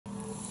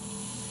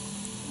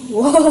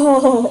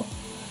Whoa!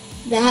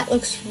 That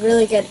looks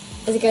really good.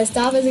 Is it gonna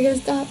stop? Is it gonna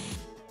stop?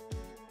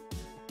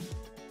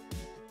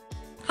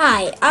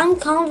 Hi, I'm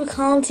Collin with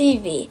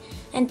CollinTV,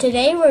 and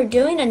today we're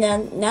doing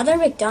another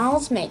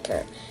McDonald's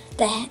maker,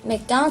 the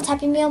McDonald's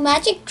Happy Meal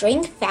Magic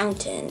Drink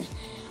Fountain.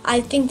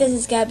 I think this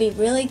is gonna be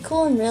really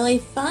cool and really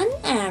fun,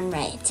 and I'm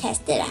ready to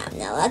test it out.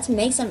 Now let's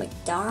make some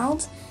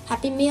McDonald's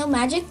Happy Meal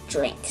Magic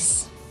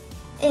drinks.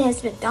 It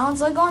has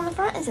McDonald's logo on the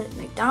front. It says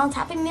McDonald's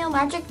Happy Meal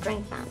Magic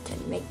Drink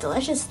Fountain. Make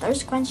delicious,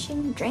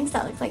 thirst-quenching drinks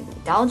that look like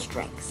McDonald's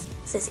drinks.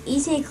 It says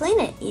easy to clean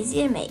and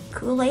easy to make.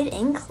 Kool-Aid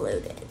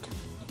included.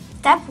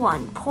 Step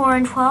 1. Pour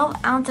in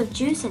 12 ounces of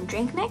juice and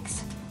drink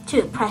mix.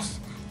 2. Press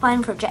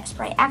button for jet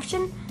spray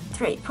action.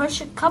 3.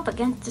 Push a cup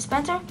against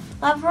dispenser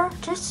lever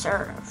to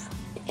serve.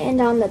 And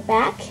on the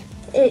back,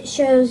 it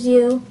shows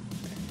you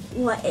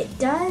what it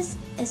does.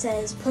 It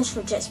says push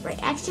for jet spray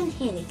action,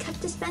 handy cup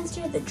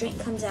dispenser. The drink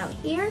comes out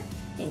here,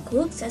 and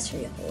cool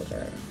accessory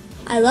holder.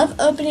 I love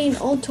opening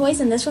old toys,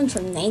 and this one's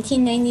from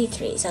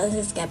 1993, so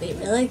this is gonna be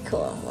really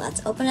cool.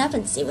 Let's open up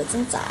and see what's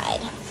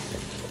inside.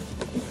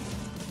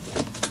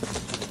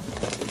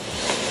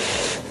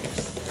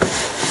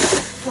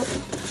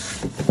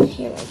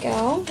 Here we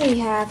go. We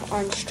have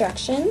our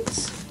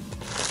instructions.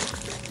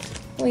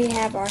 We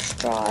have our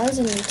straws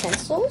and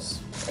utensils.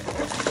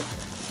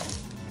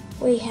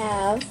 We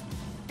have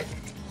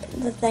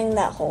the thing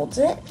that holds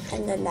it,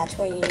 and then that's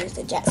where you use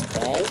the jet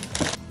spray.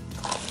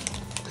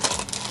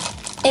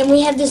 And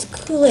we have this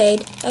Kool-Aid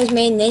that was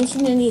made in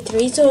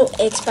 1993, so it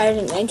expired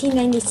in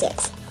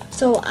 1996.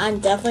 So I'm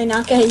definitely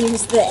not going to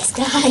use this,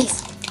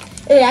 guys.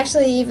 It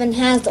actually even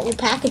has the old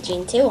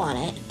packaging too on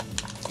it.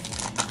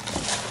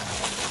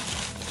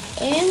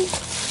 And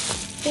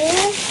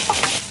here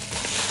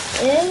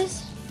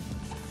is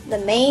the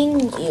main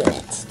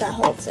unit that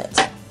holds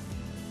it.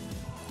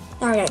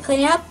 Now we're going to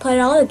clean it up, put it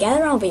all together,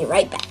 and I'll be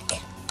right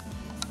back.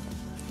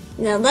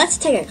 Now let's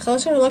take a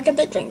closer look at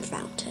the drink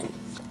fountain.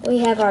 We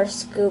have our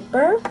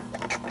scooper,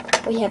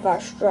 we have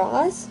our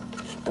straws,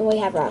 and we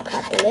have our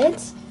cup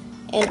lids.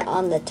 And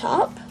on the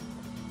top,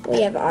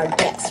 we have our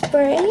jet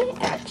spray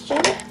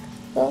action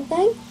little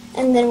thing.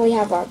 And then we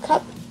have our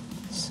cup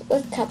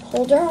with cup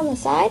holder on the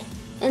side.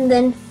 And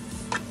then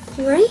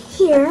right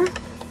here,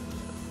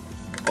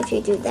 if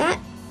you do that,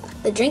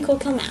 the drink will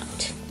come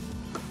out.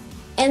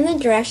 In the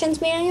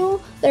directions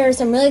manual, there are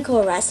some really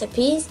cool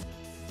recipes.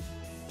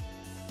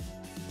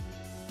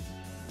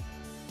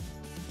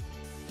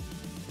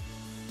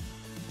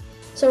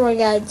 So we're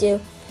going to do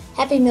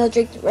Happy Meal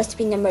Drink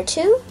recipe number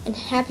 2 and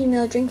Happy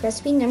Meal Drink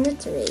recipe number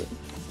 3.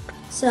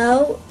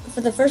 So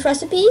for the first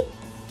recipe,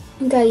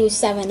 I'm going to use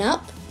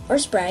 7-Up or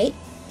Sprite,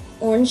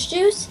 orange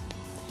juice,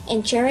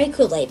 and cherry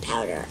Kool-Aid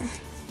powder.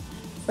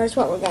 First,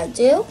 what we're going to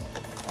do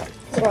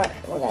is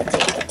we're going to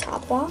take the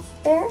top off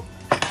there,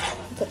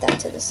 put that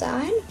to the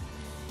side.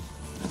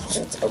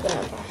 Let's open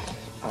up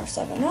our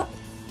 7-Up.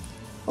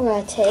 We're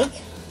going to take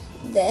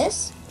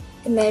this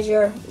and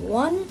measure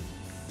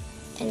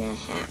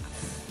 1.5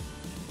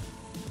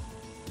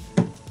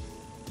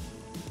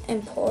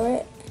 and pour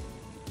it.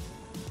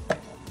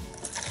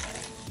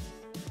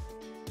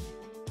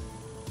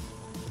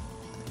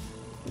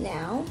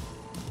 Now,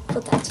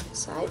 put that to the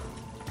side.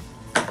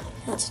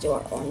 Let's do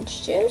our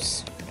orange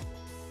juice.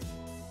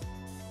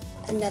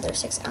 Another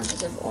 6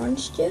 ounces of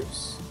orange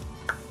juice.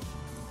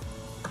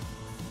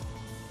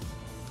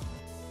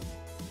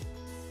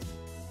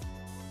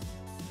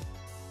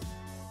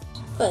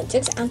 Put in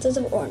 6 ounces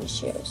of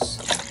orange juice.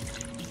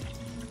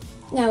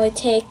 Now we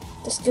take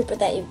the scooper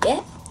that you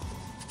get,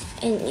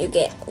 and you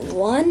get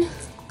 1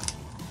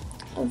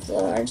 of the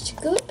large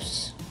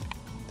scoops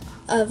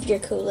of your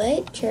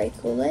Kool-Aid, cherry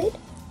Kool-Aid,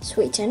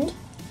 sweetened,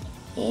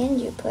 and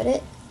you put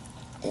it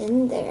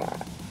in there.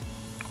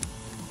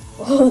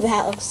 Oh,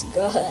 that looks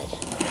good.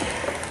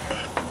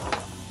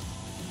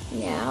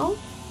 Now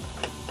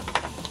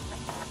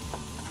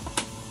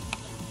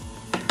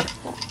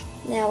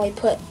we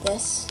put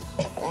this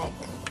back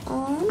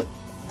on.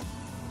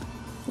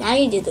 Now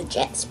you do the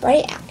jet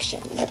spray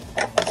action.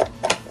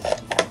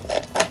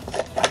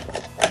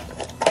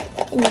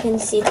 And you can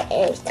see the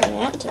air is coming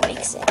out to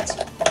mix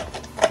it.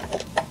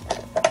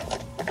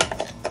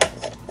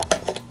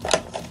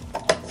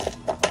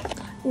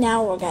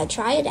 Now we're going to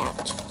try it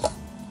out.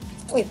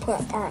 We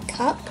put our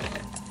cup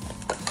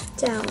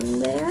down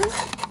there.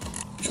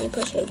 We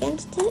push it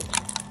against it.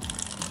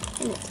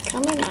 And it's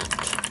coming out.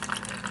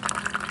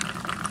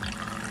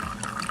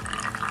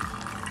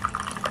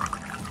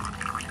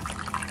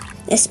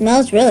 It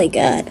smells really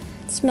good.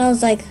 It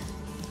smells like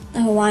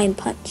a Hawaiian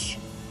punch.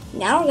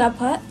 Now we're going to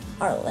put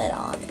our lid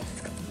on.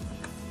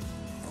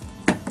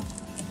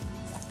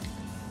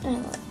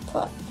 And let's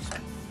put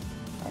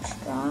our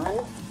straw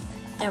on.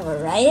 And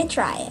we're ready to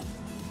try it.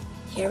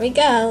 Here we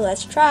go,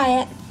 let's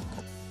try it.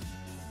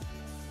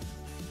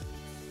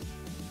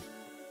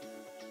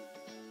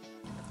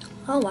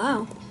 Oh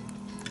wow,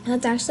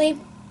 that's actually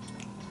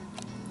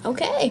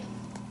okay.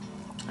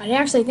 I didn't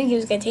actually think it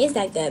was gonna taste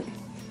that good.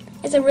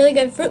 It's a really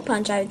good fruit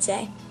punch, I would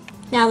say.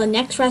 Now the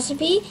next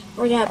recipe,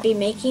 we're gonna be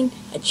making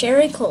a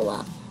cherry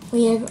cola.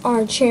 We have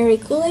our cherry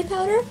Kool-Aid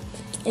powder,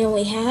 and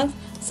we have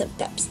some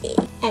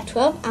Pepsi. Add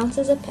 12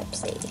 ounces of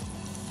Pepsi.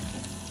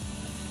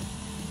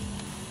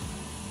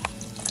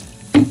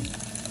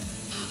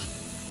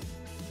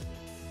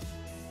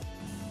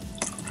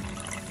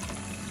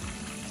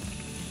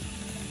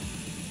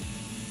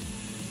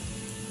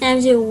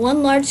 And do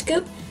 1 large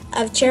scoop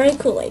of cherry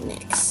Kool-Aid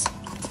mix.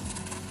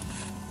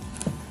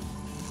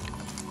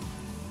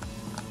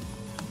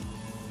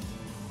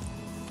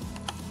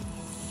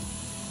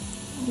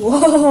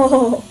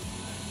 Whoa!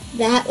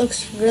 That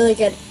looks really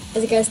good.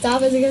 Is it gonna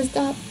stop? Is it gonna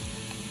stop?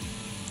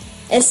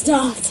 It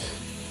stopped.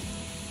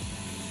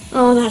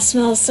 Oh, that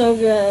smells so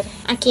good.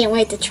 I can't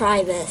wait to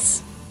try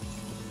this.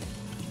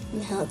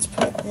 Now let's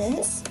put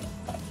this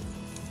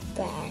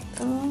back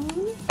on.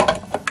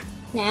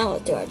 Now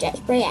let's do our jet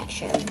spray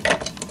action.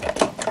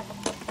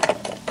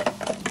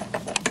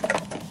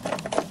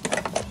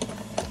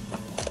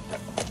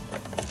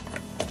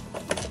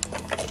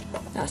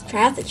 Now let's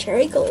try out the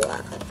cherry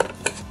cola.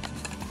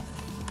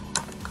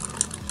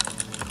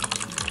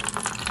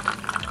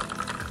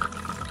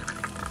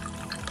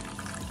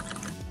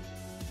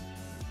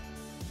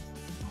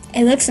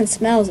 It looks and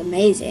smells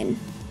amazing.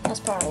 Let's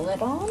put our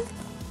lid on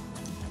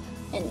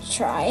and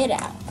try it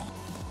out.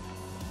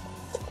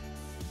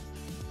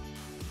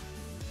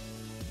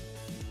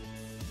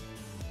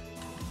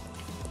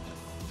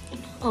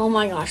 Oh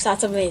my gosh,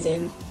 that's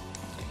amazing.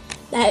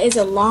 That is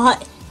a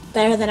lot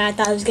better than I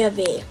thought it was gonna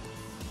be.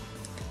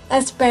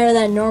 That's better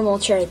than a normal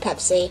cherry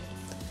Pepsi.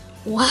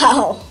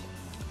 Wow.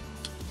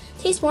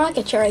 Tastes more like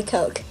a cherry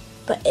Coke,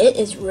 but it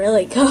is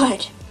really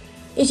good.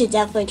 You should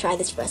definitely try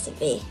this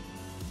recipe.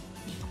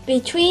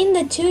 Between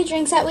the 2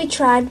 drinks that we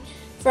tried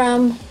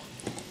from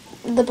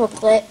the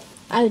booklet,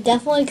 I would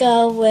definitely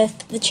go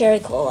with the cherry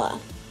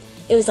cola.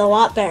 It was a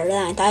lot better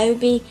than I thought it would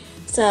be,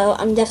 so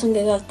I'm definitely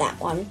going to go with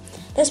that one.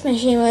 This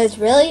machine was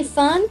really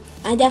fun.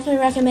 I definitely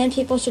recommend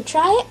people should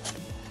try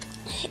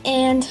it.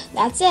 And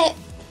that's it.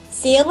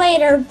 See you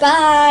later.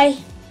 Bye.